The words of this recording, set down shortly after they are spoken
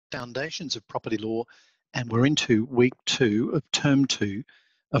Foundations of Property Law, and we're into week 2 of term 2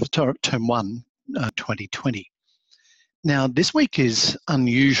 of term 1, 2020. Now, this week is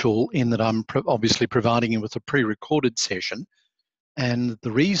unusual in that I'm obviously providing you with a pre-recorded session, and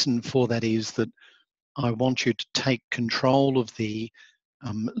the reason for that is that I want you to take control of the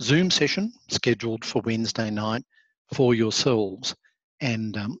Zoom session scheduled for Wednesday night for yourselves,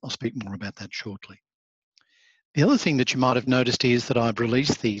 and I'll speak more about that shortly. The other thing that you might have noticed is that I've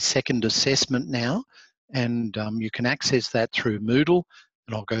released the second assessment now, and you can access that through Moodle,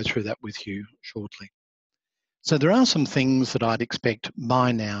 and I'll go through that with you shortly. So there are some things that I'd expect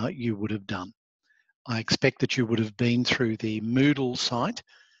by now you would have done. I expect that you would have been through the Moodle site,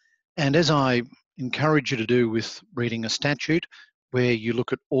 and as I encourage you to do with reading a statute, where you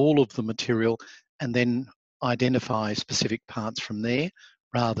look at all of the material and then identify specific parts from there,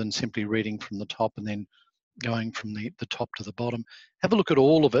 rather than simply reading from the top and then going from the top to the bottom. Have a look at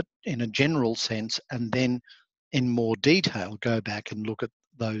all of it in a general sense, and then in more detail go back and look at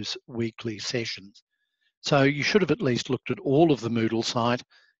those weekly sessions. So you should have at least looked at all of the Moodle site,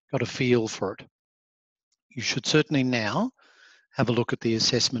 got a feel for it. You should certainly now have a look at the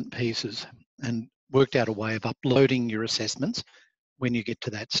assessment pieces and worked out a way of uploading your assessments when you get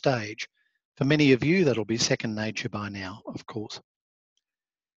to that stage. For many of you, that'll be second nature by now, of course.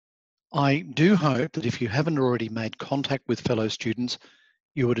 I do hope that if you haven't already made contact with fellow students,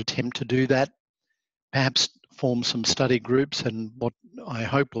 you would attempt to do that, perhaps form some study groups, and what I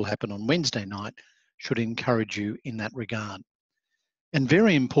hope will happen on Wednesday night should encourage you in that regard. And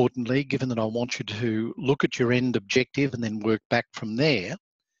very importantly, given that I want you to look at your end objective and then work back from there,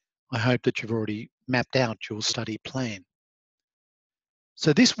 I hope that you've already mapped out your study plan.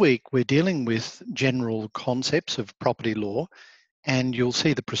 So this week we're dealing with general concepts of property law, and you'll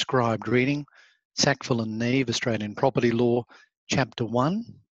see the prescribed reading, Sackville and Neve, Australian Property Law, Chapter 1,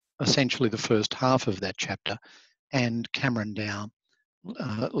 essentially the first half of that chapter, and Cameron Dow,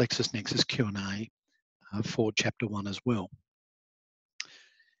 LexisNexis Q&A for Chapter 1 as well.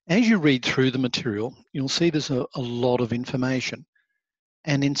 As you read through the material, you'll see there's a lot of information,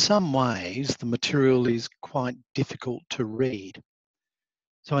 and in some ways the material is quite difficult to read.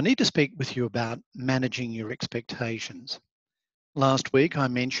 So I need to speak with you about managing your expectations. Last week I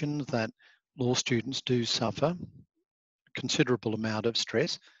mentioned that law students do suffer a considerable amount of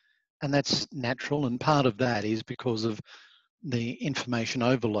stress, and that's natural, and part of that is because of the information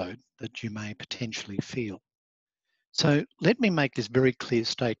overload that you may potentially feel. So let me make this very clear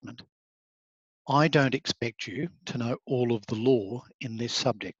statement. I don't expect you to know all of the law in this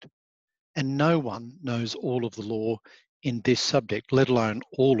subject, and no one knows all of the law in this subject, let alone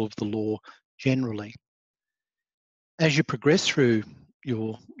all of the law generally. As you progress through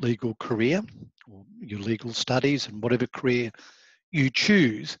your legal career or your legal studies and whatever career you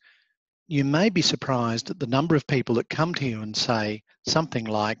choose, you may be surprised at the number of people that come to you and say something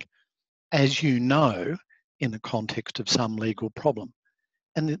like, as you know, in the context of some legal problem.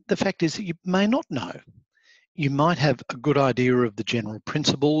 And the fact is that you may not know. You might have a good idea of the general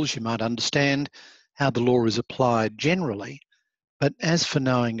principles, you might understand how the law is applied generally, but as for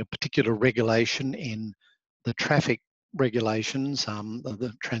knowing a particular regulation in the traffic regulations,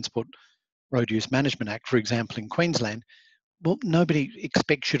 the Transport Road Use Management Act, for example, in Queensland, well, nobody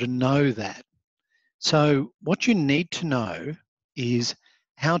expects you to know that. So what you need to know is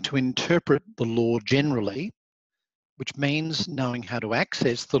how to interpret the law generally, which means knowing how to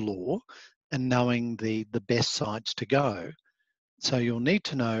access the law and knowing the best sites to go. So you'll need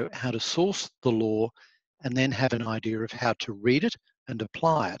to know how to source the law and then have an idea of how to read it and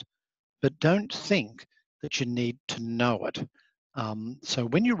apply it. But don't think that you need to know it. So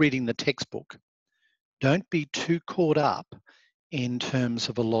when you're reading the textbook, don't be too caught up in terms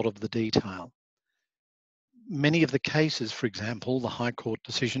of a lot of the detail. Many of the cases, for example, the High Court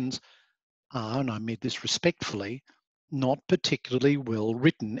decisions are, and I mean this respectfully, not particularly well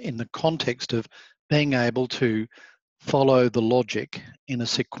written in the context of being able to follow the logic in a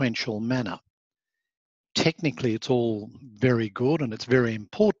sequential manner. Technically, it's all very good and it's very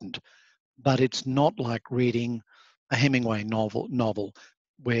important, but it's not like reading a Hemingway novel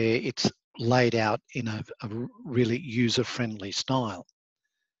where it's laid out in a really user-friendly style.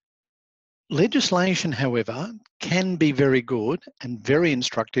 Legislation, however, can be very good and very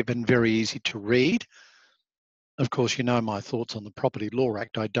instructive and very easy to read. Of course, you know my thoughts on the Property Law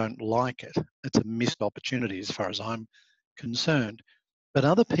Act. I don't like it. It's a missed opportunity as far as I'm concerned. But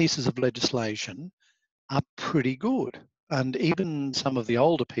other pieces of legislation are pretty good. And even some of the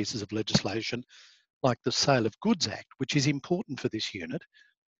older pieces of legislation, like the Sale of Goods Act, which is important for this unit,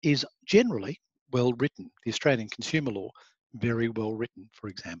 is generally well written. The Australian Consumer Law very well written, for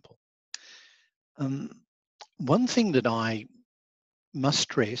example. One thing that I must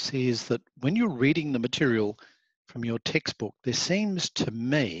stress is that when you're reading the material from your textbook, there seems to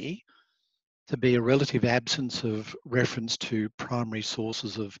me to be a relative absence of reference to primary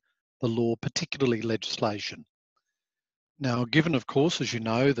sources of the law, particularly legislation. Now, given, of course, as you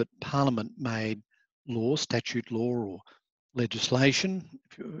know, that Parliament made law, statute law, or legislation,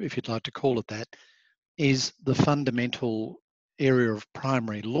 if you'd like to call it that, is the fundamental area of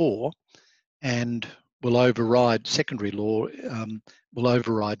primary law and will override secondary law, will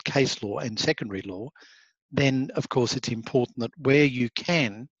override case law and secondary law, then, of course, it's important that where you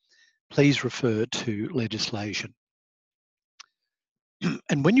can, please refer to legislation.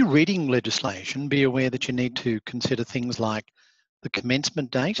 And when you're reading legislation, be aware that you need to consider things like the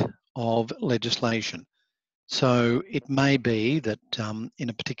commencement date of legislation. So it may be that in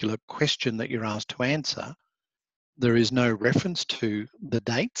a particular question that you're asked to answer, there is no reference to the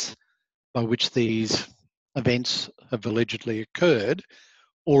dates by which these events have allegedly occurred,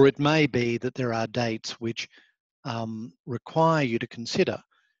 or it may be that there are dates which require you to consider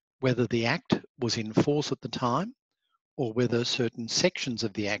whether the Act was in force at the time or whether certain sections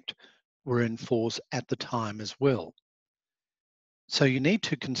of the Act were in force at the time as well. So you need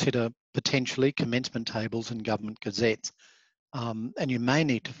to consider potentially commencement tables and government gazettes, and you may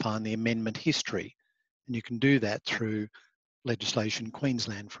need to find the amendment history, and you can do that through Legislation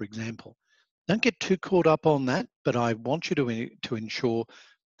Queensland, for example. Don't get too caught up on that, but I want you to ensure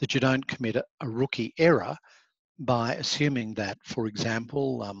that you don't commit a rookie error by assuming that, for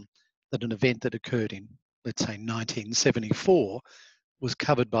example, that an event that occurred in, let's say, 1974 was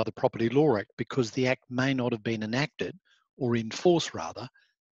covered by the Property Law Act, because the Act may not have been enacted, or in force rather,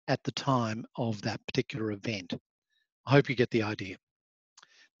 at the time of that particular event. I hope you get the idea.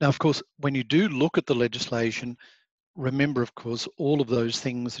 Now, of course, when you do look at the legislation, remember, of course, all of those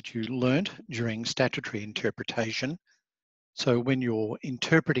things that you learnt during statutory interpretation. So when you're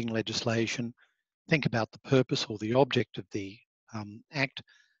interpreting legislation, think about the purpose or the object of the Act.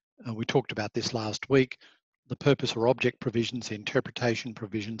 We talked about this last week, the purpose or object provisions, the interpretation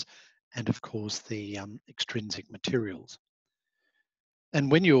provisions, and of course the extrinsic materials. And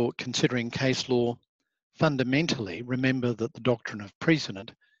when you're considering case law, fundamentally remember that the doctrine of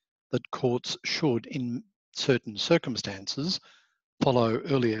precedent, that courts should, in certain circumstances, follow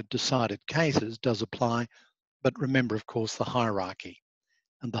earlier decided cases, does apply, but remember, of course, the hierarchy.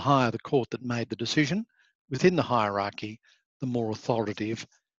 And the higher the court that made the decision, within the hierarchy, the more authoritative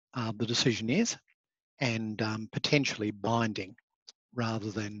the decision is, and potentially binding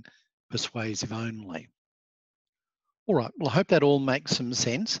rather than persuasive only. All right, well, I hope that all makes some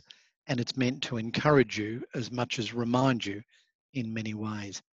sense, and it's meant to encourage you as much as remind you in many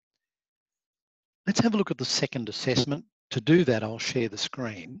ways. Let's have a look at the second assessment. To do that, I'll share the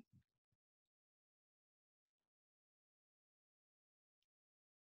screen.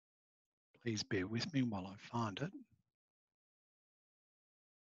 Please bear with me while I find it.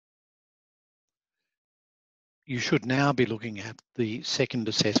 You should now be looking at the second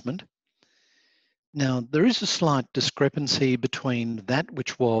assessment. Now, there is a slight discrepancy between that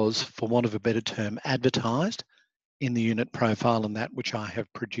which was, for want of a better term, advertised in the unit profile and that which I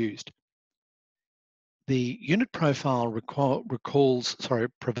have produced. The unit profile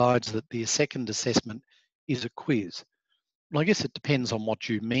provides that the second assessment is a quiz. Well, I guess it depends on what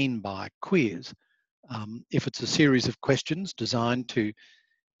you mean by quiz. If it's a series of questions designed to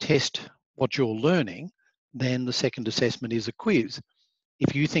test what you're learning, then the second assessment is a quiz.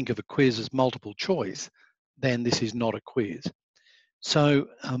 If you think of a quiz as multiple choice, then this is not a quiz. So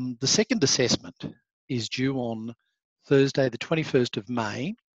the second assessment is due on Thursday, the 21st of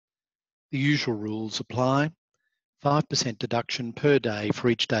May. The usual rules apply. 5% deduction per day for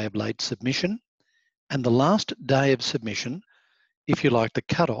each day of late submission. And the last day of submission, if you like, the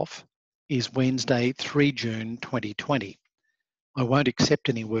cutoff, is Wednesday, 3 June 2020. I won't accept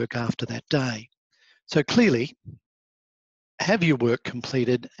any work after that day. So clearly, have your work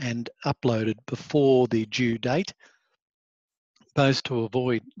completed and uploaded before the due date, both to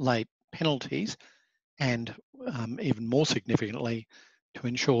avoid late penalties and even more significantly, to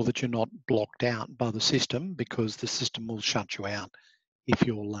ensure that you're not blocked out by the system, because the system will shut you out if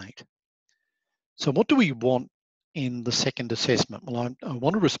you're late. So what do we want in the second assessment? Well, I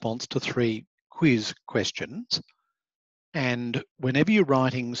want a response to 3 quiz questions. And whenever you're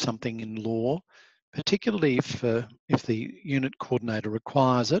writing something in law, particularly if the unit coordinator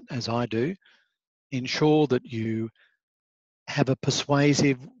requires it, as I do, ensure that you have a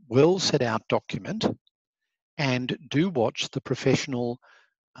persuasive, well set out document, and do watch the professional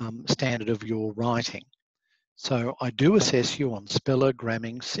standard of your writing. So I do assess you on speller,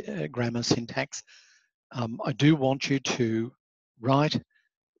 grammar, syntax. I do want you to write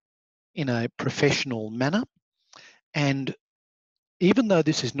in a professional manner. And even though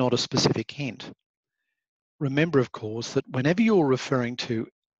this is not a specific hint, remember, of course, that whenever you're referring to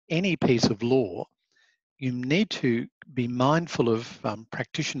any piece of law, you need to be mindful of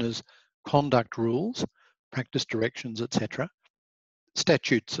practitioners' conduct rules, practice directions, etc.,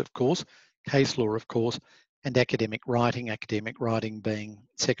 statutes, of course, case law, of course, and academic writing being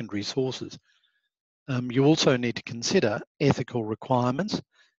secondary sources. You also need to consider ethical requirements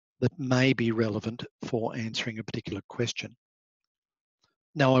that may be relevant for answering a particular question.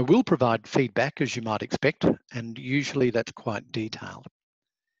 Now, I will provide feedback, as you might expect, and usually that's quite detailed.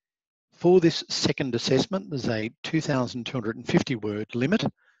 For this second assessment, there's a 2,250 word limit.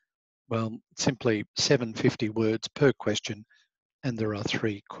 Well, simply 750 words per question, and there are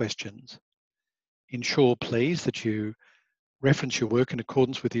 3 questions. Ensure, please, that you reference your work in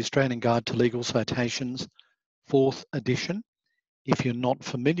accordance with the Australian Guide to Legal Citations, 4th edition. If you're not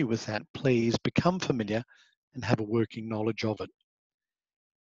familiar with that, please become familiar and have a working knowledge of it.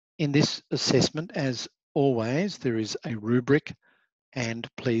 In this assessment, as always, there is a rubric, and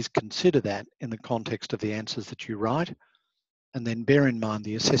please consider that in the context of the answers that you write, and then bear in mind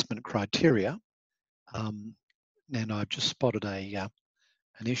the assessment criteria. And I've just spotted an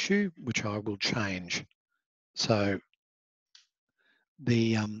issue which I will change. So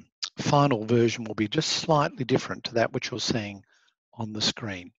the final version will be just slightly different to that which you're seeing on the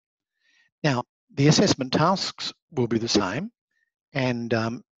screen. Now, the assessment tasks will be the same. And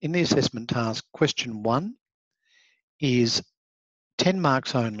in the assessment task, question 1 is 10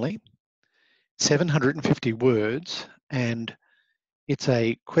 marks only, 750 words, and it's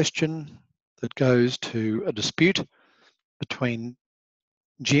a question that goes to a dispute between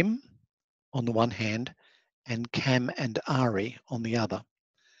Jim on the one hand and Cam and Ari on the other.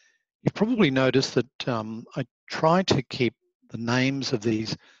 You've probably noticed that I try to keep the names of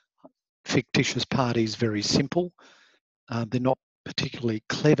these fictitious parties very simple. They're not particularly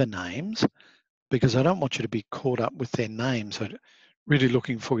clever names because I don't want you to be caught up with their names. I'm really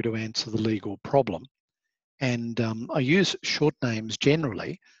looking for you to answer the legal problem. And I use short names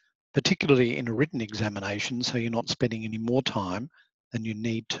generally, particularly in a written examination, so you're not spending any more time than you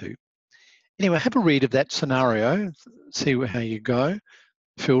need to. Anyway, have a read of that scenario, see how you go.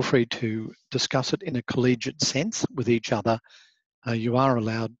 Feel free to discuss it in a collegiate sense with each other. You are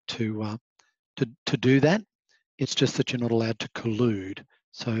allowed to do that. It's just that you're not allowed to collude.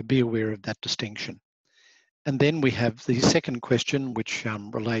 So be aware of that distinction. And then we have the second question, which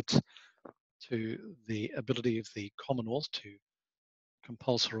relates to the ability of the Commonwealth to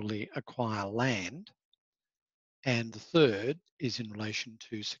compulsorily acquire land. And the third is in relation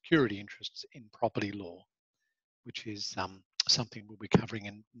to security interests in property law, which is something we'll be covering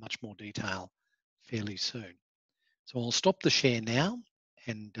in much more detail fairly soon. So I'll stop the share now,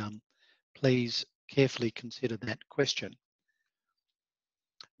 and please carefully consider that question.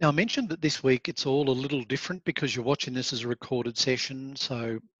 Now, I mentioned that this week it's all a little different because you're watching this as a recorded session.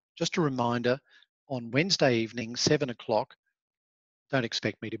 So just a reminder, on Wednesday evening, 7 o'clock, don't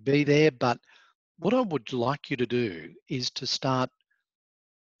expect me to be there, but what I would like you to do is to start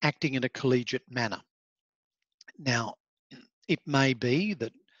acting in a collegiate manner. Now, it may be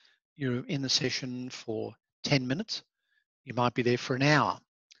that you're in the session for 10 minutes, you might be there for an hour,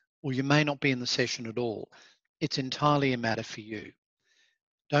 or you may not be in the session at all. It's entirely a matter for you.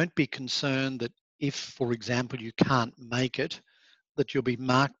 Don't be concerned that if, for example, you can't make it, that you'll be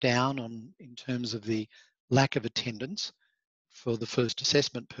marked down in terms of the lack of attendance for the first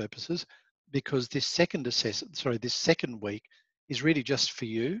assessment purposes, because this second week is really just for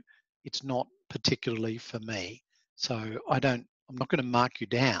you. It's not particularly for me. So I'm not going to mark you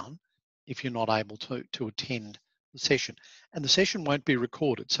down if you're not able to attend the session. And the session won't be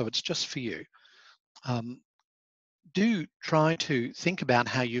recorded, so it's just for you. Do try to think about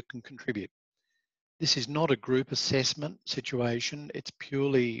how you can contribute. This is not a group assessment situation. It's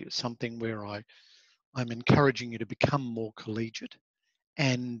purely something where I'm encouraging you to become more collegiate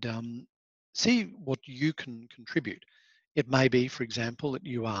and see what you can contribute. It may be, for example, that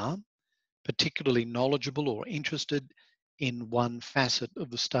you are particularly knowledgeable or interested in one facet of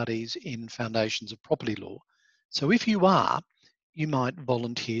the studies in foundations of property law. So if you are, you might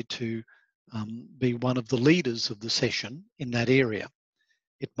volunteer to be one of the leaders of the session in that area.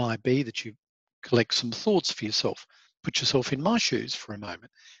 It might be that you collect some thoughts for yourself, put yourself in my shoes for a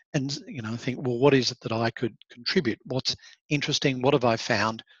moment, and think, well, what is it that I could contribute? What's interesting? What have I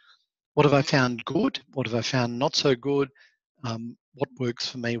found? What have I found good? What have I found not so good? What works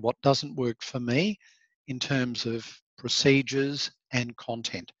for me? What doesn't work for me? in terms of procedures and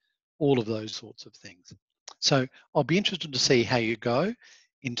content, all of those sorts of things. So I'll be interested to see how you go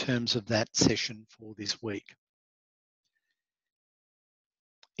in terms of that session for this week.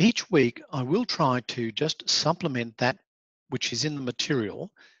 Each week, I will try to just supplement that which is in the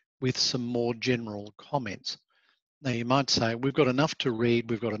material with some more general comments. Now, you might say, we've got enough to read,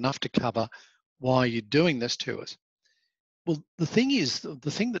 we've got enough to cover. Why are you doing this to us? Well, the thing is,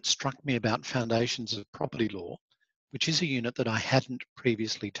 the thing that struck me about Foundations of Property Law, which is a unit that I hadn't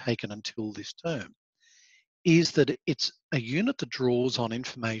previously taken until this term, is that it's a unit that draws on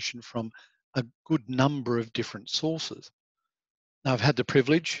information from a good number of different sources. Now, I've had the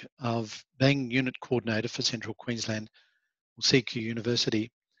privilege of being unit coordinator for Central Queensland or CQ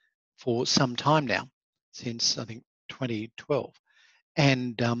University for some time now, since I think 2012.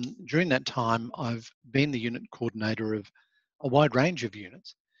 And during that time, I've been the unit coordinator of a wide range of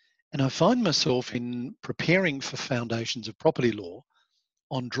units. And I find myself in preparing for Foundations of Property Law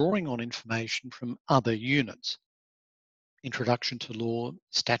on drawing on information from other units. Introduction to Law,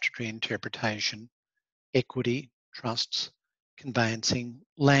 Statutory Interpretation, Equity, Trusts, Conveyancing,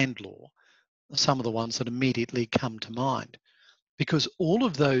 Land Law, are some of the ones that immediately come to mind. Because all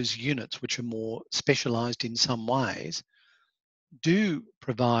of those units, which are more specialised in some ways, do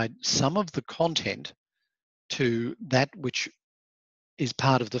provide some of the content to that which is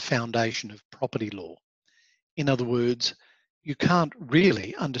part of the foundation of property law. In other words, you can't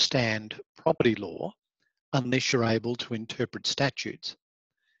really understand property law unless you're able to interpret statutes.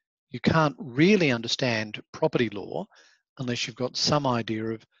 You can't really understand property law unless you've got some idea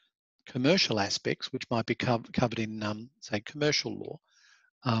of commercial aspects, which might be covered in, say, commercial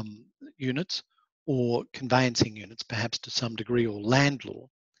law units, or conveyancing units, perhaps to some degree, or land law.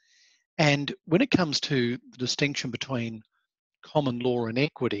 And when it comes to the distinction between common law and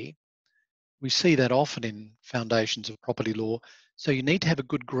equity, we see that often in Foundations of Property Law. So you need to have a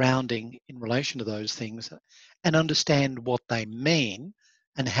good grounding in relation to those things and understand what they mean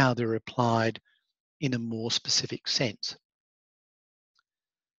and how they're applied in a more specific sense.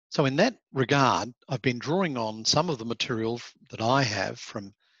 So in that regard, I've been drawing on some of the material that I have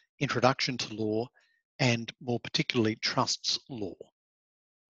from Introduction to Law and more particularly Trusts Law.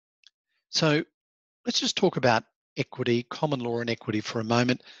 So let's just talk about equity, common law and equity for a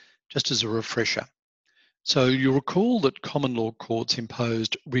moment, just as a refresher. So you'll recall that common law courts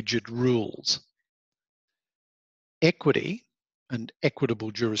imposed rigid rules. Equity and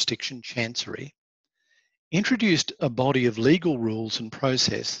equitable jurisdiction, chancery, introduced a body of legal rules and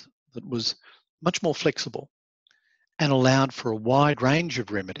process that was much more flexible and allowed for a wide range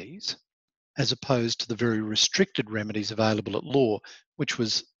of remedies as opposed to the very restricted remedies available at law, which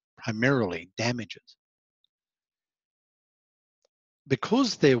was primarily damages.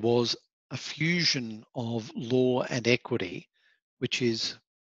 Because there was a fusion of law and equity, which is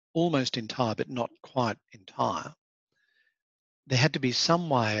almost entire but not quite entire, there had to be some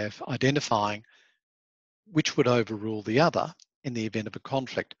way of identifying which would overrule the other in the event of a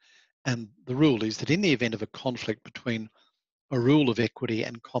conflict. And the rule is that in the event of a conflict between a rule of equity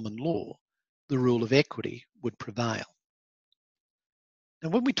and common law, the rule of equity would prevail. Now,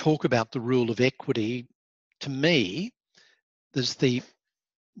 when we talk about the rule of equity, to me, there's the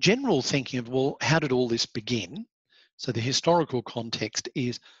general thinking of, well, how did all this begin? So the historical context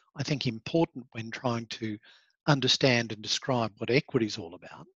is, I think, important when trying to understand and describe what equity is all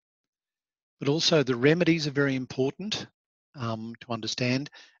about. But also the remedies are very important to understand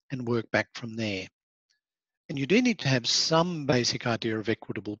and work back from there. And you do need to have some basic idea of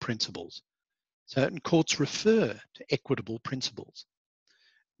equitable principles. Certain courts refer to equitable principles.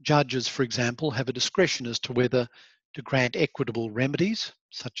 Judges, for example, have a discretion as to whether to grant equitable remedies,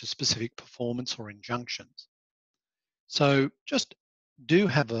 such as specific performance or injunctions. So just do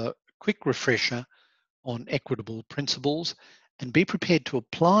have a quick refresher on equitable principles and be prepared to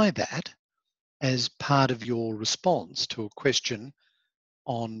apply that as part of your response to a question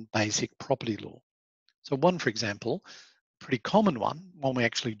on basic property law. So one, for example, pretty common one we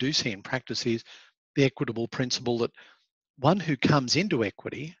actually do see in practice is the equitable principle that one who comes into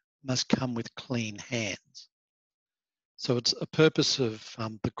equity must come with clean hands. So it's a purpose of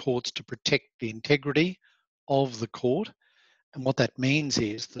the courts to protect the integrity of the court. And what that means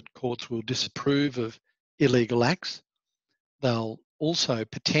is that courts will disapprove of illegal acts. They'll also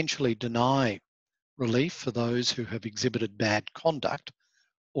potentially deny relief for those who have exhibited bad conduct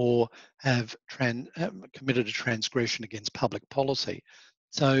or have committed a transgression against public policy.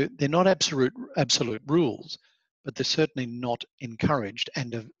 So they're not absolute rules, but they're certainly not encouraged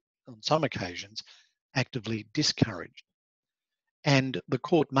and on some occasions actively discouraged. And the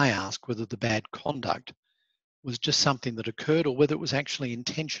court may ask whether the bad conduct was just something that occurred or whether it was actually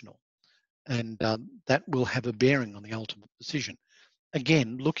intentional. And that will have a bearing on the ultimate decision.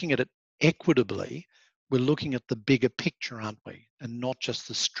 Again, looking at it equitably, we're looking at the bigger picture, aren't we? And not just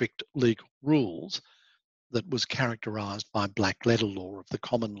the strict legal rules that was characterised by black letter law of the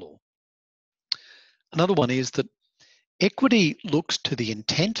common law. Another one is that equity looks to the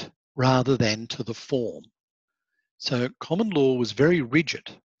intent rather than to the form. So common law was very rigid.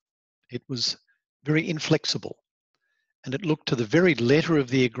 It was very inflexible. And it looked to the very letter of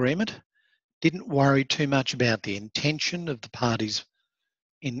the agreement, didn't worry too much about the intention of the parties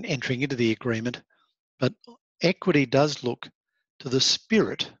in entering into the agreement, but equity does look to the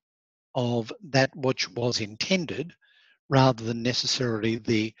spirit of that which was intended rather than necessarily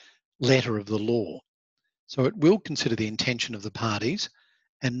the letter of the law. So it will consider the intention of the parties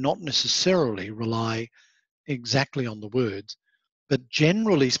and not necessarily rely exactly on the words. But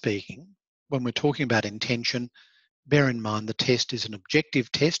generally speaking, when we're talking about intention, bear in mind the test is an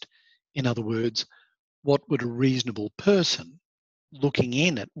objective test. In other words, what would a reasonable person looking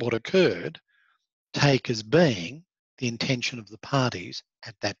in at what occurred take as being the intention of the parties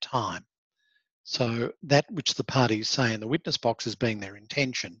at that time? So that which the parties say in the witness box as being their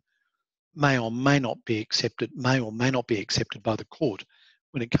intention may or may not be accepted by the court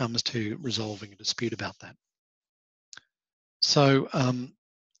when it comes to resolving a dispute about that. So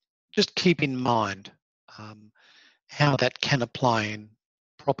just keep in mind how that can apply in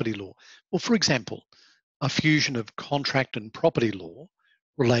property law. Well, for example, a fusion of contract and property law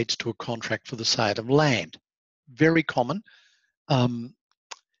relates to a contract for the sale of land. Very common.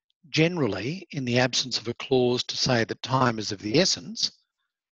 Generally, in the absence of a clause to say that time is of the essence,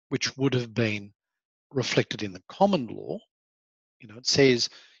 which would have been reflected in the common law, it says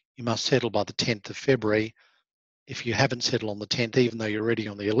you must settle by the 10th of February. If you haven't settled on the 10th, even though you're ready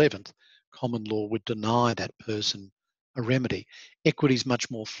on the 11th, common law would deny that person a remedy. Equity is much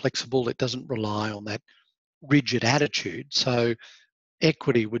more flexible. It doesn't rely on that rigid attitude. So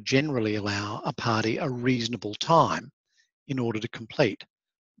equity would generally allow a party a reasonable time in order to complete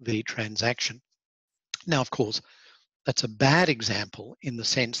the transaction. Now, of course, that's a bad example in the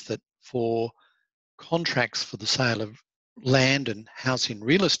sense that for contracts for the sale of land and house in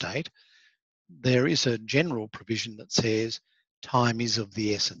real estate, there is a general provision that says time is of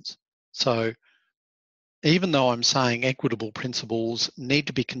the essence. So even though I'm saying equitable principles need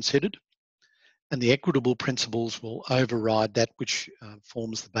to be considered, and the equitable principles will override that which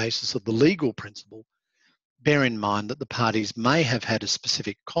forms the basis of the legal principle, bear in mind that the parties may have had a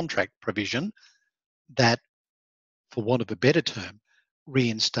specific contract provision that, for want of a better term,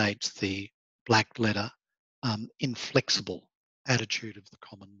 reinstates the black letter, inflexible attitude of the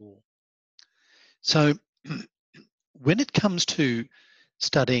common law. So when it comes to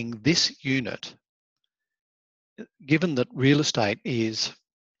studying this unit, given that real estate is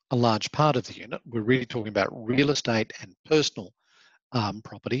a large part of the unit, we're really talking about real estate and personal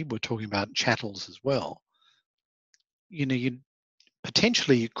property. We're talking about chattels as well. You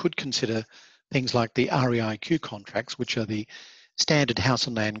could consider things like the REIQ contracts, which are the standard house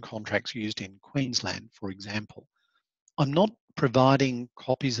and land contracts used in Queensland, for example. I'm not providing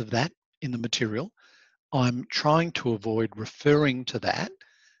copies of that in the material. I'm trying to avoid referring to that.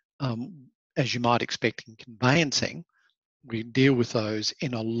 As you might expect in conveyancing, we deal with those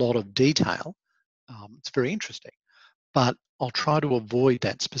in a lot of detail. It's very interesting, but I'll try to avoid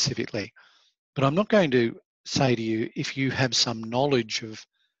that specifically. But I'm not going to say to you, if you have some knowledge of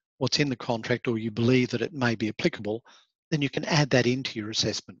what's in the contract or you believe that it may be applicable, then you can add that into your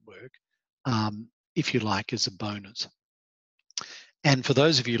assessment work, if you like, as a bonus. And for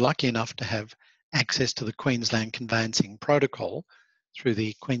those of you lucky enough to have access to the Queensland Conveyancing Protocol through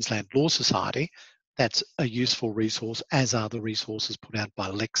the Queensland Law Society, that's a useful resource, as are the resources put out by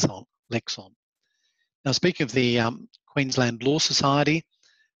Lexon. Now, speaking of the Queensland Law Society,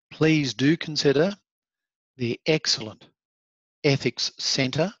 please do consider the excellent Ethics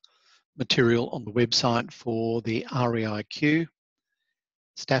Centre material on the website for the REIQ.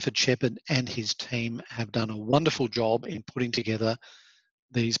 Stafford Shepherd and his team have done a wonderful job in putting together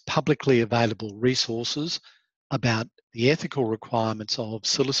these publicly available resources about the ethical requirements of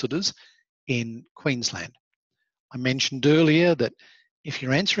solicitors in Queensland. I mentioned earlier that if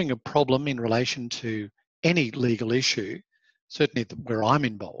you're answering a problem in relation to any legal issue, certainly where I'm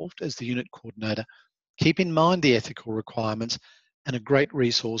involved as the unit coordinator, keep in mind the ethical requirements, and a great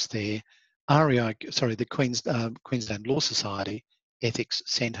resource there, the Queensland Law Society Ethics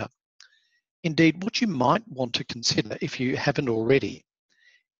Centre. Indeed, what you might want to consider, if you haven't already,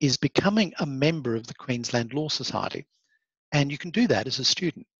 is becoming a member of the Queensland Law Society. And you can do that as a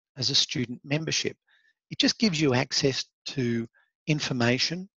student membership. It just gives you access to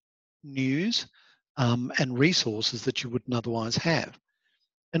information, news, and resources that you wouldn't otherwise have.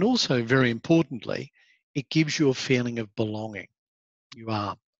 And also, very importantly, it gives you a feeling of belonging. You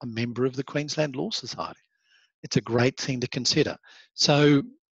are a member of the Queensland Law Society. It's a great thing to consider. So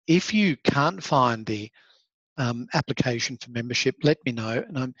if you can't find the application for membership, let me know.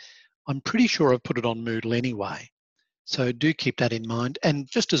 And I'm pretty sure I've put it on Moodle anyway. So do keep that in mind. And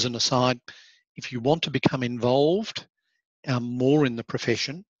just as an aside, if you want to become involved more in the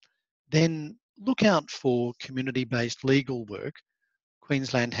profession, then look out for community-based legal work.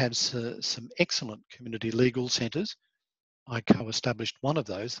 Queensland has some excellent community legal centres. I co-established one of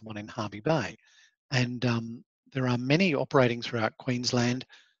those, the one in Harvey Bay. And there are many operating throughout Queensland.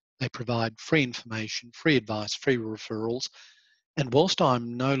 They provide free information, free advice, free referrals. And whilst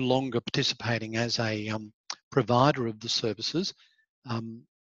I'm no longer participating as a provider of the services,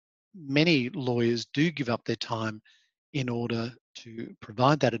 many lawyers do give up their time in order to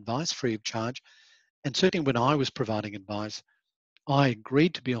provide that advice free of charge. And certainly when I was providing advice, I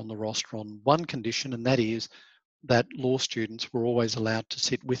agreed to be on the roster on one condition, and that is that law students were always allowed to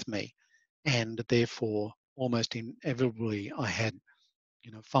sit with me. And therefore, almost inevitably, I had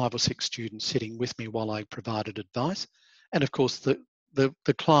 5 or 6 students sitting with me while I provided advice. And of course,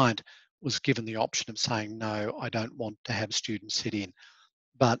 the client was given the option of saying, no, I don't want to have students sit in.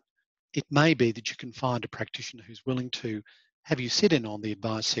 But it may be that you can find a practitioner who's willing to have you sit in on the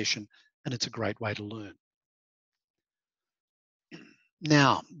advice session, and it's a great way to learn.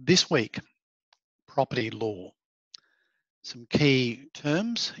 Now, this week, property law. Some key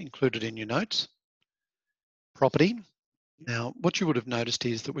terms included in your notes. Property. Now, what you would have noticed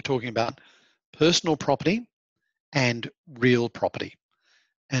is that we're talking about personal property and real property.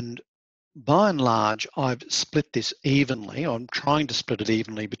 And by and large, I've split this evenly. I'm trying to split it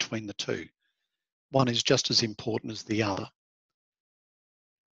evenly between the two. One is just as important as the other.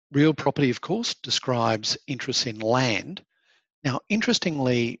 Real property, of course, describes interests in land. Now,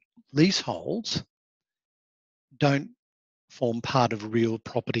 interestingly, leaseholds don't form part of real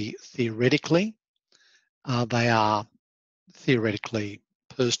property theoretically. They are theoretically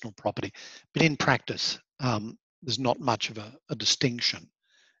personal property, but in practice, there's not much of a distinction.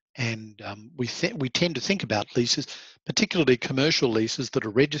 And we tend to think about leases, particularly commercial leases that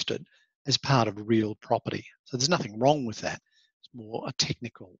are registered, as part of real property. So there's nothing wrong with that. It's more a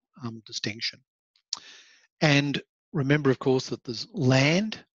technical distinction. And remember, of course, that there's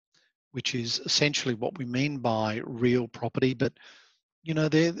land, which is essentially what we mean by real property. But,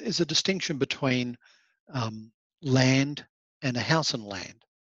 there is a distinction between land and a house and land.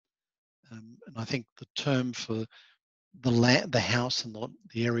 And I think the term for the house and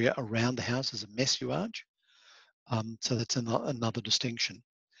the area around the house is a mesuage. So that's another distinction.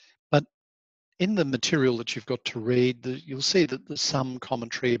 But in the material that you've got to read, you'll see that there's some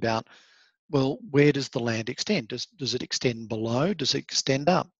commentary about, well, where does the land extend? Does it extend below? Does it extend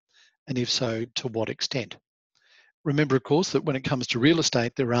up? And if so, to what extent? Remember, of course, that when it comes to real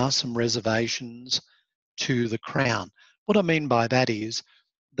estate, there are some reservations to the Crown. What I mean by that is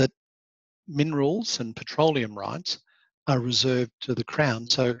that minerals and petroleum rights are reserved to the Crown.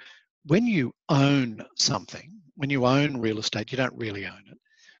 So when you own something, when you own real estate, you don't really own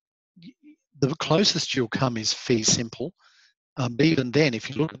it. The closest you'll come is fee simple. But even then, if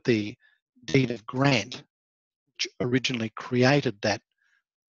you look at the deed of grant, which originally created that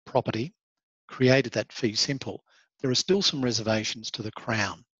property, created that fee simple, there are still some reservations to the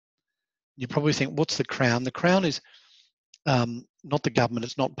Crown. You probably think, what's the Crown? The Crown is not the government,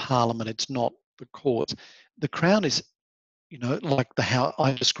 it's not Parliament, it's not the courts. The Crown is, like how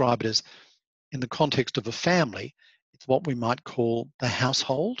I describe it as, in the context of a family, it's what we might call the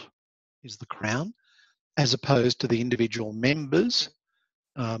household is the Crown, as opposed to the individual members,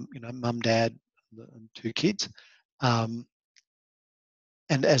 mum, dad, and 2 kids, and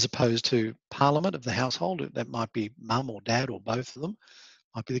as opposed to Parliament of the household, that might be mum or dad or both of them,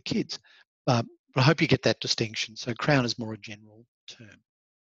 might be the kids. But I hope you get that distinction. So Crown is more a general term.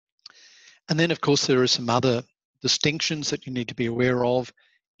 And then, of course, there are some other distinctions that you need to be aware of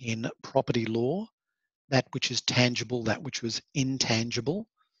in property law, that which is tangible, that which was intangible.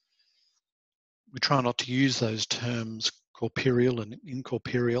 We try not to use those terms corporeal and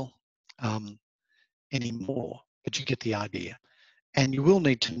incorporeal anymore, but you get the idea. And you will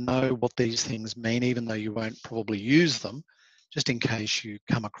need to know what these things mean, even though you won't probably use them, just in case you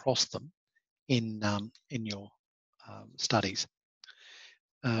come across them in your studies.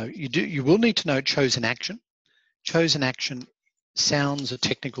 You will need to know chosen action. Chosen action sounds a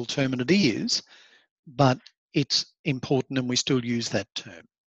technical term, and it is, but it's important and we still use that term.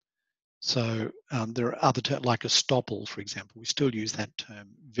 So there are other terms, like estoppel, for example, we still use that term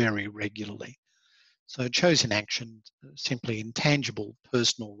very regularly. So chose in action, simply intangible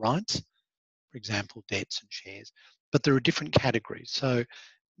personal rights, for example, debts and shares, but there are different categories. So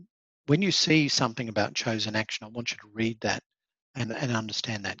when you see something about chosen action, I want you to read that and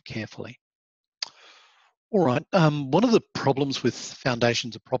understand that carefully. All right, one of the problems with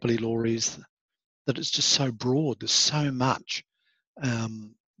foundations of property law is that it's just so broad. There's so much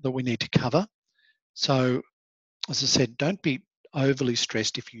that we need to cover. So, as I said, don't be overly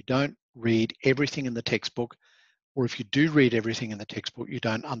stressed if you don't read everything in the textbook, or if you do read everything in the textbook, you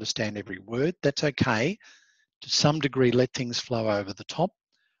don't understand every word. That's okay. To some degree, let things flow over the top.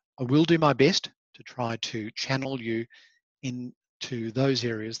 I will do my best to try to channel you into those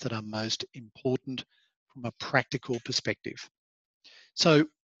areas that are most important from a practical perspective. So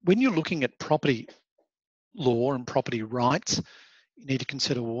when you're looking at property law and property rights, you need to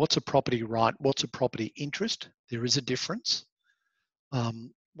consider, well, what's a property right? What's a property interest? There is a difference.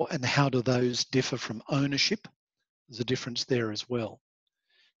 And how do those differ from ownership? There's a difference there as well.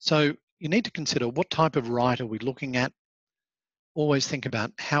 So you need to consider, what type of right are we looking at? Always think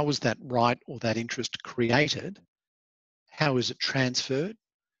about, how was that right or that interest created? How is it transferred,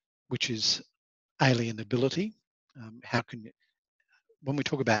 which is alienability? When we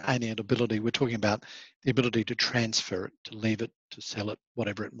talk about alienability, we're talking about the ability to transfer it, to leave it, to sell it,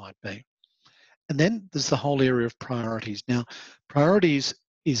 whatever it might be. And then there's the whole area of priorities. Now, priorities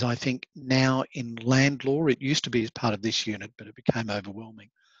is, I think, now in land law. It used to be as part of this unit, but it became overwhelming.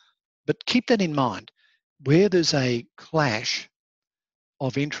 But keep that in mind. Where there's a clash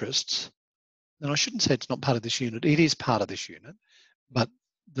of interests, and I shouldn't say it's not part of this unit, it is part of this unit, but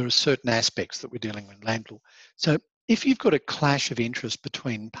there are certain aspects that we're dealing with in land law. So if you've got a clash of interest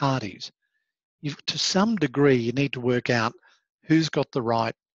between parties, to some degree, you need to work out who's got the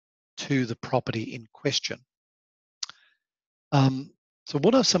right to the property in question. So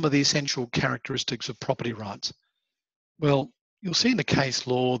what are some of the essential characteristics of property rights? Well, you'll see in the case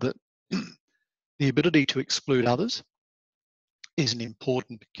law that the ability to exclude others is an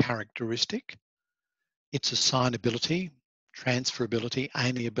important characteristic. Its assignability, transferability,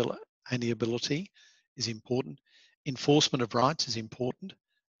 alienability is important. Enforcement of rights is important,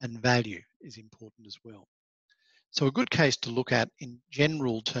 and value is important as well. So a good case to look at in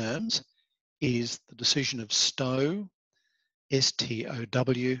general terms is the decision of Stowe,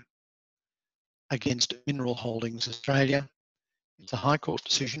 STOW, against Mineral Holdings Australia. It's a High Court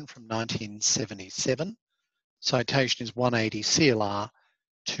decision from 1977. Citation is 180 CLR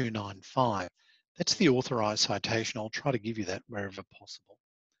 295. That's the authorised citation. I'll try to give you that wherever possible.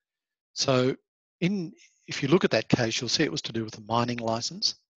 So if you look at that case, you'll see it was to do with a mining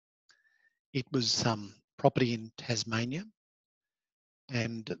licence. It was property in Tasmania,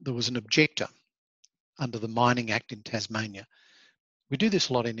 and there was an objector under the Mining Act in Tasmania. We do this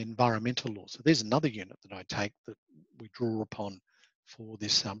a lot in environmental law. So there's another unit that I take that we draw upon for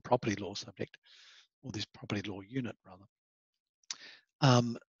this property law subject, or this property law unit rather.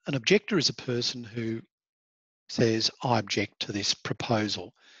 An objector is a person who says, I object to this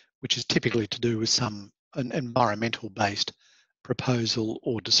proposal, which is typically to do with an environmental based proposal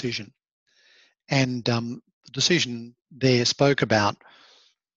or decision. And the decision there spoke about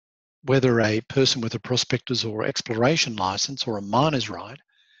whether a person with a prospector's or exploration license or a miner's right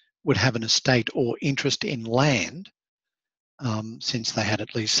would have an estate or interest in land, since they had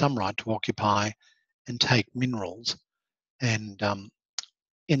at least some right to occupy and take minerals. And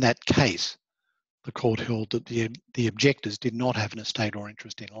in that case, the court held that the objectors did not have an estate or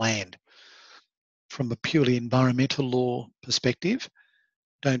interest in land. From a purely environmental law perspective,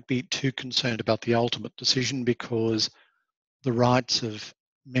 don't be too concerned about the ultimate decision, because the rights of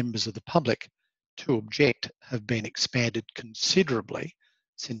members of the public to object have been expanded considerably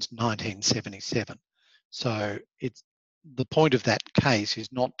since 1977. So the point of that case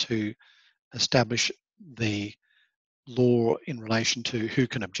is not to establish the law in relation to who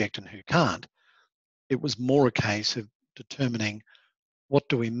can object and who can't. It was more a case of determining, what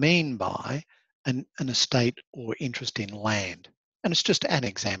do we mean by an estate or interest in land? And it's just an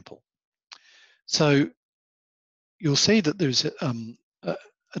example. So you'll see that there's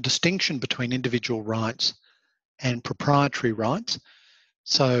a distinction between individual rights and proprietary rights.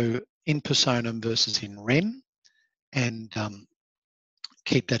 So in personam versus in rem, and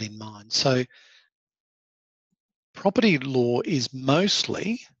keep that in mind. So property law is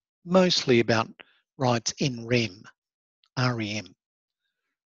mostly about rights in rem, REM.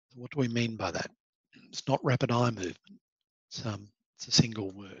 What do we mean by that? It's not rapid eye movement. It's a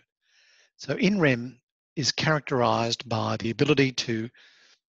single word. So in rem, is characterised by the ability to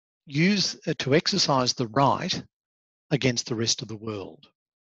exercise the right against the rest of the world.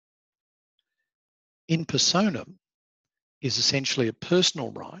 In personam is essentially a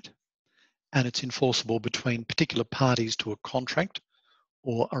personal right, and it's enforceable between particular parties to a contract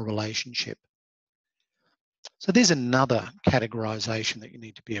or a relationship. So there's another categorisation that you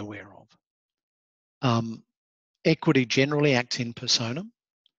need to be aware of. Equity generally acts in personam,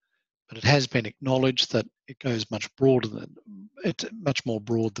 but it has been acknowledged that it goes much broader than it's much more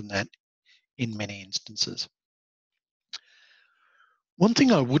broad than that in many instances. One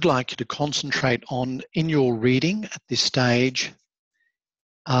thing I would like you to concentrate on in your reading at this stage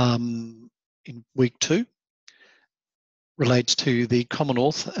in week 2 relates to the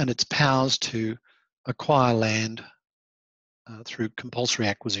Commonwealth and its powers to acquire land through compulsory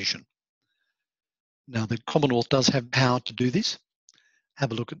acquisition. Now, the Commonwealth does have power to do this.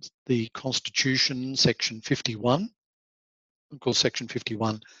 Have a look at the Constitution, section 51. Of course, section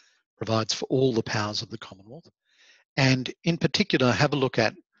 51 provides for all the powers of the Commonwealth. And in particular, have a look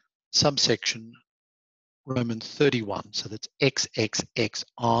at subsection Roman 31. So that's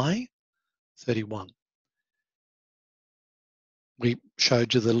XXXI 31. We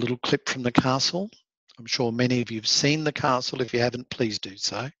showed you the little clip from the castle. I'm sure many of you have seen the castle. If you haven't, please do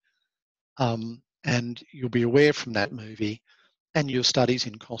so. And you'll be aware from that movie and your studies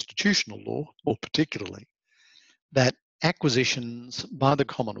in constitutional law, more particularly, that acquisitions by the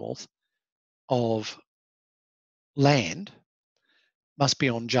Commonwealth of land must be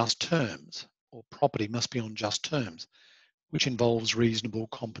on just terms, or property must be on just terms, which involves reasonable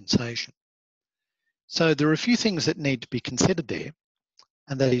compensation. So there are a few things that need to be considered there,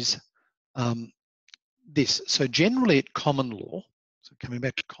 and that is this. So generally at common law, so coming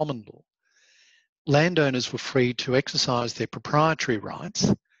back to common law, landowners were free to exercise their proprietary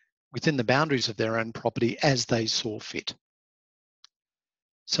rights within the boundaries of their own property as they saw fit.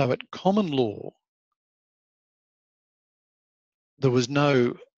 So at common law, there was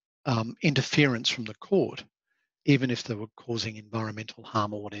no interference from the court, even if they were causing environmental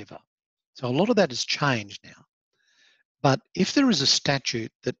harm or whatever. So a lot of that has changed now. But if there is a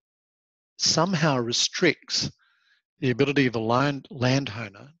statute that somehow restricts the ability of a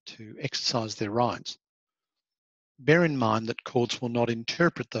landowner to exercise their rights, bear in mind that courts will not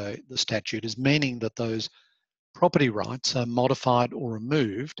interpret the statute as meaning that those property rights are modified or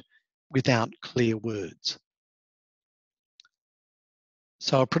removed without clear words.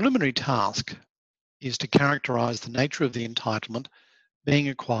 So a preliminary task is to characterise the nature of the entitlement being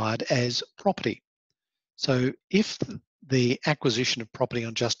acquired as property. So if the acquisition of property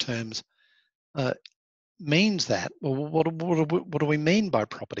on just terms means that, well, what do we mean by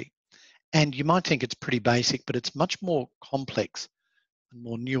property? And you might think it's pretty basic, but it's much more complex and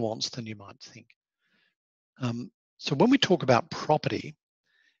more nuanced than you might think. So when we talk about property,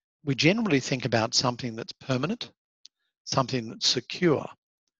 we generally think about something that's permanent, something that's secure.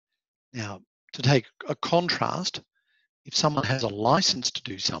 Now, to take a contrast, if someone has a license to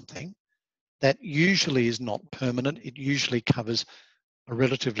do something, that usually is not permanent. It usually covers a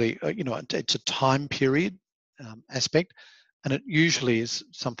relatively, it's a time period aspect, and it usually is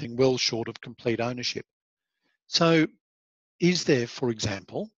something well short of complete ownership. So is there, for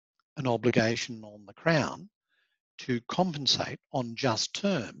example, an obligation on the Crown to compensate on just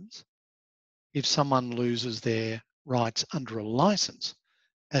terms if someone loses their rights under a license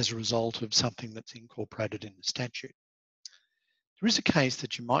as a result of something that's incorporated in the statute? There is a case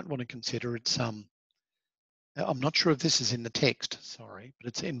that you might want to consider. It's I'm not sure if this is in the text, sorry, but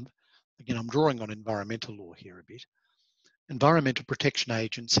it's in, again, I'm drawing on environmental law here a bit. Environmental Protection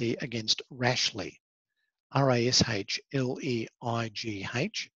Agency against Rashleigh, Rashleigh.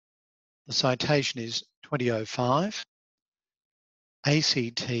 The citation is 2005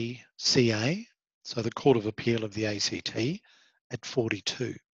 ACT-CA, so the Court of Appeal of the ACT at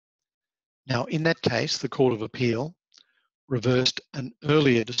 42. Now, in that case, the Court of Appeal reversed an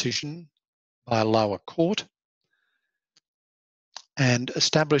earlier decision by a lower court and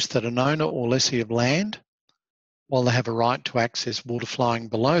established that an owner or lessee of land, while they have a right to access water flowing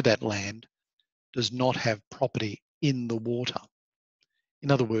below that land, does not have property in the water. In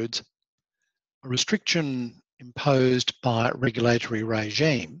other words, a restriction imposed by a regulatory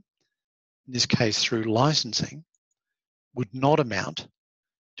regime, in this case through licensing, would not amount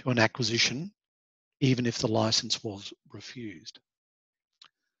to an acquisition even if the license was refused.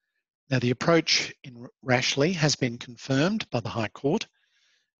 Now, the approach in Rashleigh has been confirmed by the High Court,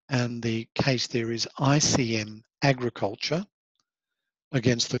 and the case there is ICM Agriculture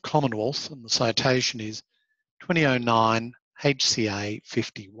against the Commonwealth, and the citation is 2009 HCA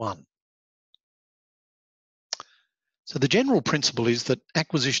 51. So the general principle is that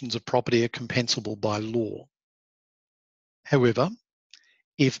acquisitions of property are compensable by law. However,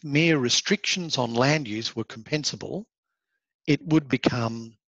 if mere restrictions on land use were compensable, it would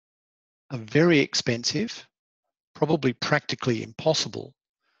become a very expensive, probably practically impossible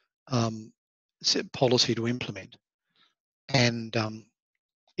policy to implement. And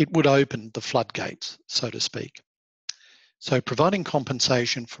it would open the floodgates, so to speak. So providing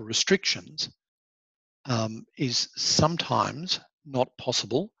compensation for restrictions is sometimes not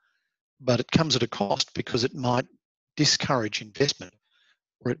possible, but it comes at a cost because it might discourage investment,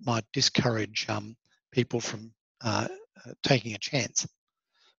 or it might discourage people from taking a chance.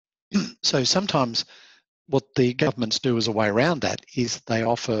 So sometimes what the governments do as a way around that is they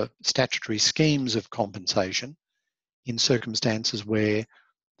offer statutory schemes of compensation in circumstances where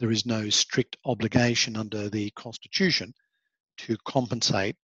there is no strict obligation under the Constitution to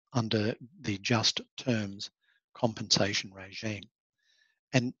compensate under the just terms compensation regime.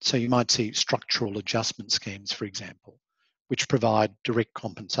 And so you might see structural adjustment schemes, for example, which provide direct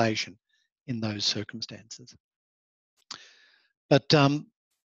compensation in those circumstances. But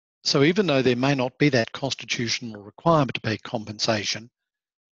so even though there may not be that constitutional requirement to pay compensation,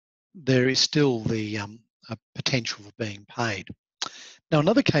 there is still the potential for being paid. Now,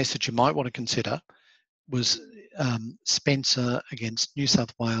 another case that you might want to consider was Spencer against New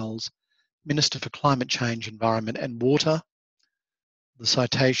South Wales Minister for Climate Change, Environment and Water. The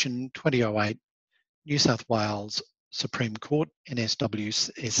citation 2008 New South Wales Supreme Court,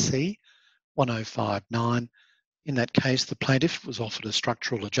 NSWSC 1059. In that case, the plaintiff was offered a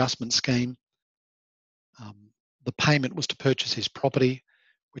structural adjustment scheme. The payment was to purchase his property,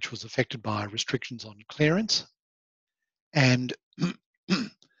 which was affected by restrictions on clearance. And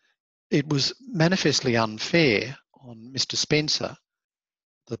it was manifestly unfair on Mr. Spencer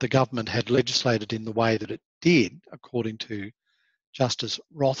that the government had legislated in the way that it did, according to Justice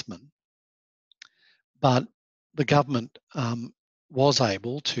Rothman. But the government was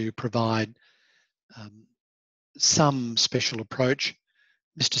able to provide some special approach.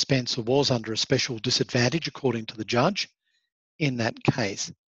 Mr. Spencer was under a special disadvantage, according to the judge, in that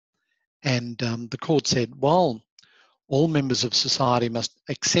case. And the court said, while all members of society must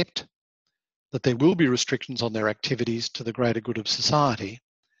accept that there will be restrictions on their activities to the greater good of society,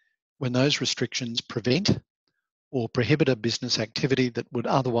 when those restrictions prevent or prohibit a business activity that would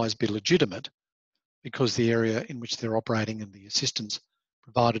otherwise be legitimate because the area in which they're operating and the assistance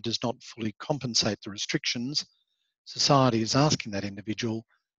provided does not fully compensate the restrictions, society is asking that individual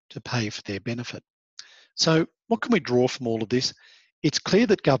to pay for their benefit. So what can we draw from all of this? It's clear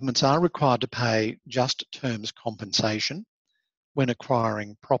that governments are required to pay just terms compensation when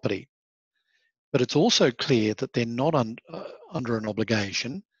acquiring property. But it's also clear that they're not under an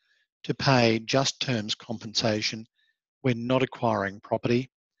obligation to pay just terms compensation when not acquiring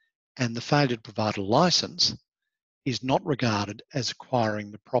property, and the failure to provide a licence is not regarded as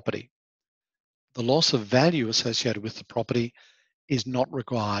acquiring the property. The loss of value associated with the property is not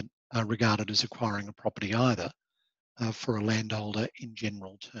regarded as acquiring a property either for a landholder in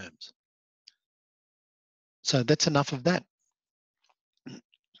general terms. So that's enough of that.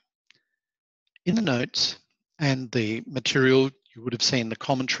 In the notes and the material, you would have seen the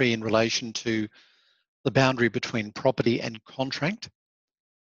commentary in relation to the boundary between property and contract.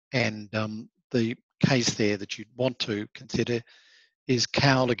 And the case there that you'd want to consider is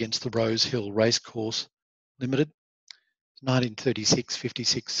Cowell against the Rose Hill Racecourse Limited, 1936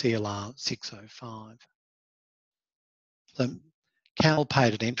 56 CLR 605. So Cowell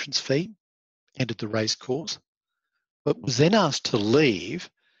paid an entrance fee, entered the racecourse, but was then asked to leave.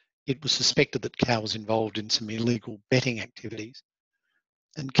 It was suspected that Cowell was involved in some illegal betting activities,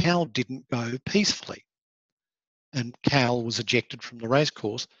 and Cowell didn't go peacefully. And Cowell was ejected from the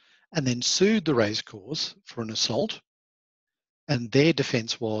racecourse and then sued the racecourse for an assault. And their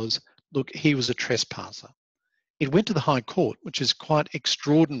defence was, look, he was a trespasser. It went to the High Court, which is quite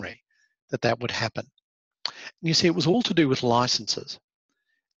extraordinary that that would happen. And you see, it was all to do with licences.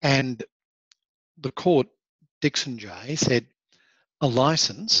 And the court, Dixon J, said a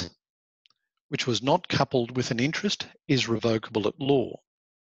licence which was not coupled with an interest is revocable at law.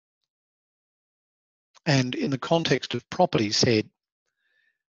 And in the context of property said,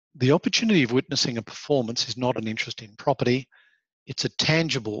 the opportunity of witnessing a performance is not an interest in property.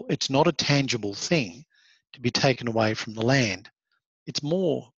 It's not a tangible thing to be taken away from the land. It's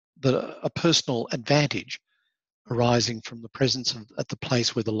more a personal advantage arising from the presence at the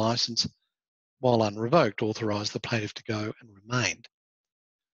place where the licence, while unrevoked, authorised the plaintiff to go and remained.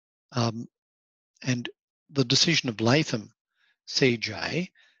 And the decision of Latham CJ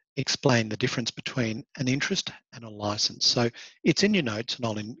explain the difference between an interest and a license. So it's in your notes, and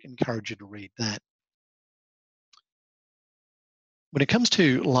I'll encourage you to read that. When it comes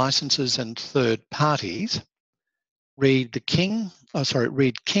to licenses and third parties, read King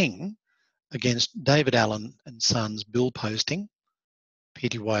against David Allen and Sons bill posting,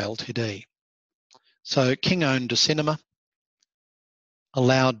 Pty Ltd. So King owned a cinema,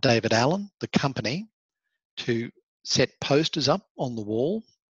 allowed David Allen, the company, to set posters up on the wall,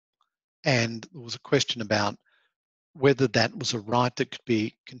 and there was a question about whether that was a right that could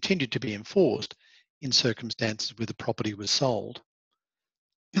be continued to be enforced in circumstances where the property was sold.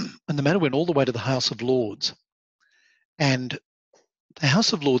 And the matter went all the way to the House of Lords. And the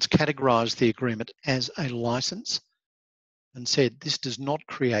House of Lords categorised the agreement as a licence and said this does not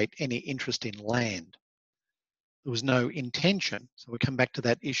create any interest in land. There was no intention, so we come back to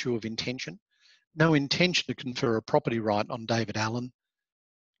that issue of intention, no intention to confer a property right on David Allen.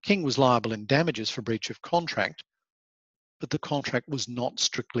 King was liable in damages for breach of contract, but the contract was not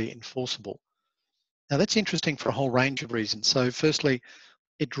strictly enforceable. Now that's interesting for a whole range of reasons. So firstly,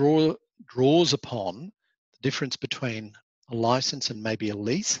 it draws upon the difference between a license and maybe a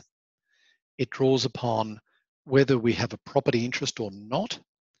lease. It draws upon whether we have a property interest or not.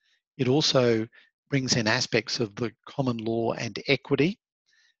 It also brings in aspects of the common law and equity.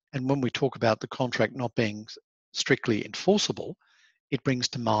 And when we talk about the contract not being strictly enforceable, it brings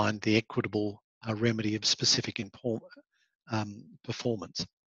to mind the equitable remedy of specific performance.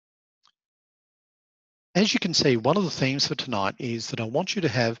 As you can see, one of the themes for tonight is that I want you to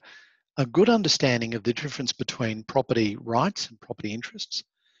have a good understanding of the difference between property rights and property interests,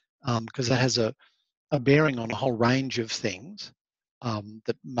 because that has a bearing on a whole range of things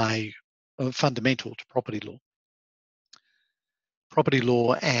that may are fundamental to property law. Property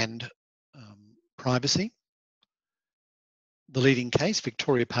law and privacy. The leading case,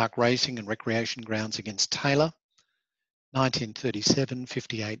 Victoria Park Racing and Recreation Grounds against Taylor, 1937,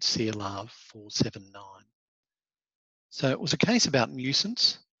 58 CLR 479. So it was a case about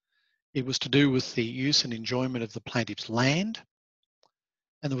nuisance. It was to do with the use and enjoyment of the plaintiff's land,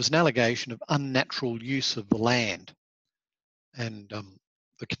 and there was an allegation of unnatural use of the land. And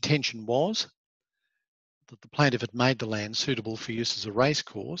the contention was that the plaintiff had made the land suitable for use as a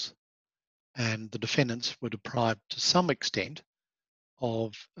racecourse, and the defendants were deprived to some extent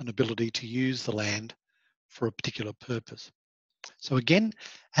of an ability to use the land for a particular purpose. So again,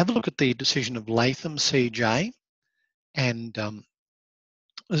 have a look at the decision of Latham CJ, and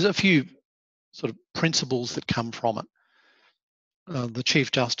there's a few sort of principles that come from it. The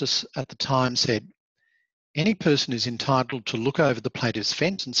Chief Justice at the time said, any person is entitled to look over the plaintiff's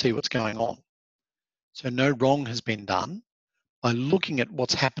fence and see what's going on. So no wrong has been done by looking at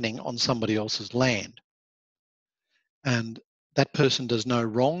what's happening on somebody else's land. And that person does no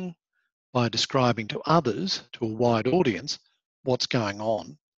wrong by describing to others, to a wide audience, what's going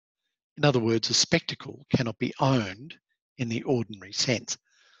on. In other words, a spectacle cannot be owned in the ordinary sense.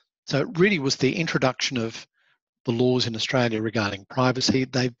 So it really was the introduction of the laws in Australia regarding privacy.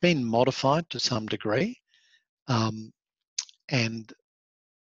 They've been modified to some degree, and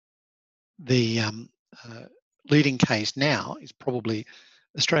the leading case now is probably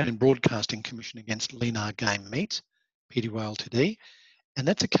Australian Broadcasting Commission against Linar Game Meats, Pty Ltd, and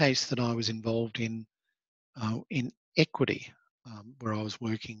that's a case that I was involved in equity, where I was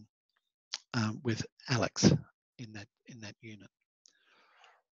working with Alex in that unit.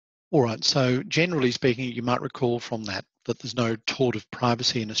 All right, so generally speaking, you might recall from that there's no tort of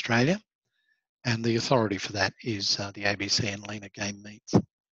privacy in Australia, and the authority for that is the ABC and Linar Game Meats.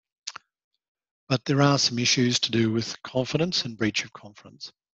 But there are some issues to do with confidence and breach of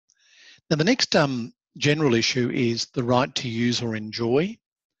confidence. Now, the next general issue is the right to use or enjoy.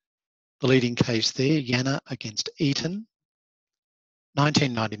 The leading case there, Yanna against Eaton,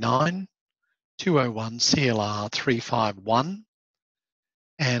 1999, 201 CLR 351.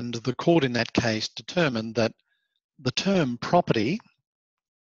 And the court in that case determined that the term property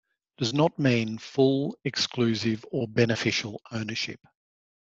does not mean full, exclusive, or beneficial ownership.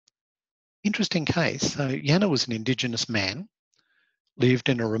 Interesting case. So Yanna was an Indigenous man, lived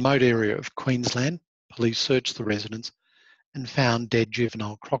in a remote area of Queensland. Police searched the residence and found dead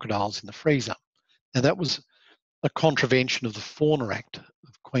juvenile crocodiles in the freezer. Now that was a contravention of the Fauna Act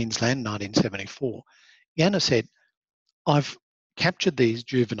of Queensland, 1974. Yanna said, I've captured these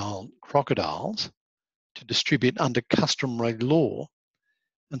juvenile crocodiles to distribute under customary law.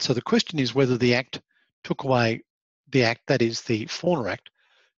 And so the question is whether the Act took away, that is the Fauna Act,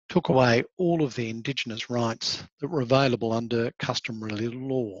 took away all of the Indigenous rights that were available under customary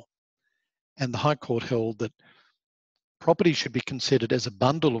law. And the High Court held that property should be considered as a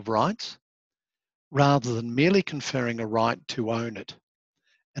bundle of rights rather than merely conferring a right to own it.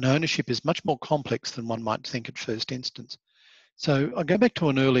 And ownership is much more complex than one might think at first instance. So I'll go back to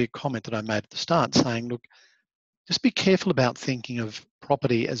an earlier comment that I made at the start saying, look, just be careful about thinking of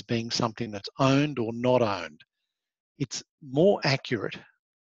property as being something that's owned or not owned. It's more accurate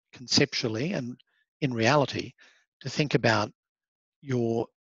conceptually and in reality to think about your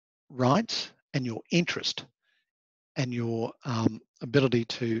rights and your interest and your ability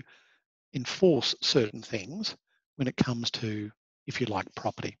to enforce certain things when it comes to, if you like,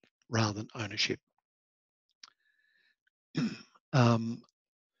 property rather than ownership.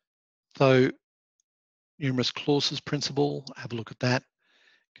 So numerous clauses principle, have a look at that.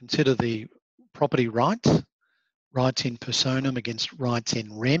 Consider the property rights, rights in personam against rights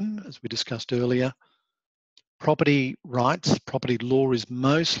in rem, as we discussed earlier. Property rights, property law is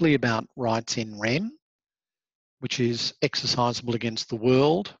mostly about rights in rem, which is exercisable against the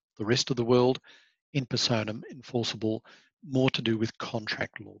world, the rest of the world, in personam, enforceable, more to do with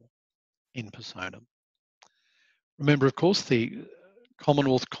contract law in personam. Remember, of course, the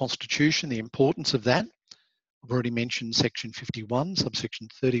Commonwealth Constitution, the importance of that. I've already mentioned section 51, subsection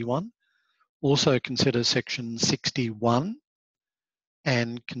 31. Also consider section 61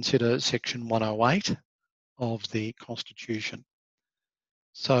 and consider section 108 of the Constitution.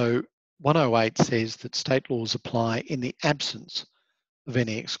 So 108 says that state laws apply in the absence of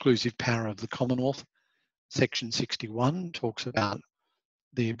any exclusive power of the Commonwealth. Section 61 talks about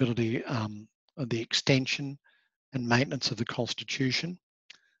the ability of the extension and maintenance of the Constitution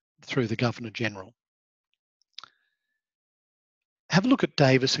through the Governor-General. Have a look at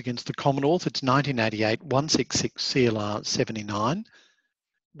Davis against the Commonwealth. It's 1988, 166 CLR 79,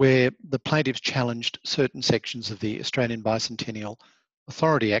 where the plaintiffs challenged certain sections of the Australian Bicentennial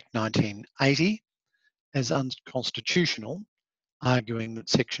Authority Act 1980 as unconstitutional, arguing that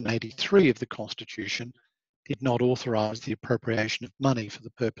Section 83 of the Constitution did not authorise the appropriation of money for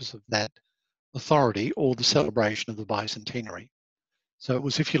the purpose of that authority or the celebration of the bicentenary. So it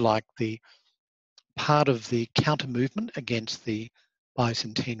was, if you like, the part of the counter movement against the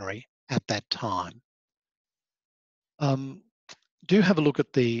bicentenary at that time. Do have a look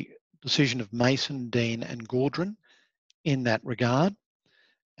at the decision of Mason, Dean and Gaudron in that regard.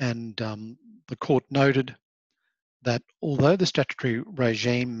 And the court noted that although the statutory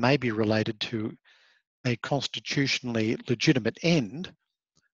regime may be related to a constitutionally legitimate end,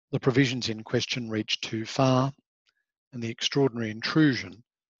 the provisions in question reach too far and the extraordinary intrusion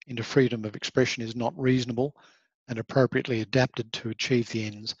into freedom of expression is not reasonable and appropriately adapted to achieve the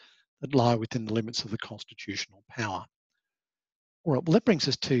ends that lie within the limits of the constitutional power. All right, well, that brings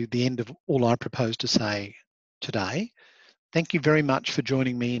us to the end of all I propose to say today. Thank you very much for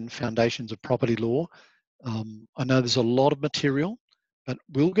joining me in Foundations of Property Law. I know there's a lot of material, but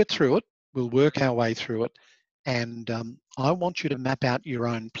we'll get through it. We'll work our way through it. And I want you to map out your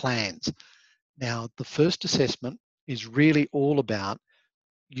own plans. Now, the first assessment is really all about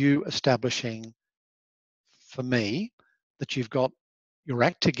you establishing, for me, that you've got your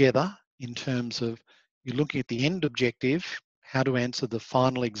act together in terms of you're looking at the end objective, how to answer the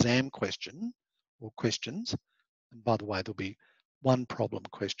final exam question or questions. And by the way, there'll be one problem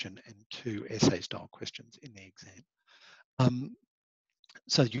question and two essay style questions in the exam.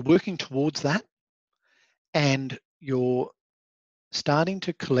 So you're working towards that and you're starting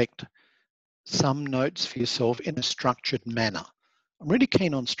to collect some notes for yourself in a structured manner. I'm really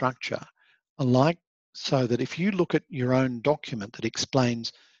keen on structure. I like so that if you look at your own document that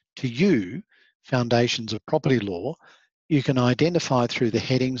explains to you foundations of property law, you can identify through the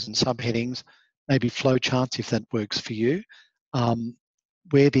headings and subheadings, maybe flowcharts if that works for you,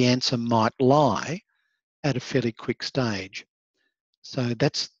 where the answer might lie at a fairly quick stage. So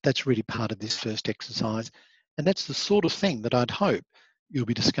that's really part of this first exercise. And that's the sort of thing that I'd hope you'll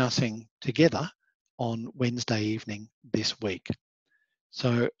be discussing together on Wednesday evening this week.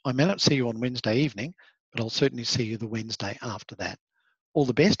 So I may not see you on Wednesday evening, but I'll certainly see you the Wednesday after that. All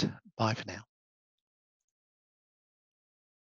the best. Bye for now.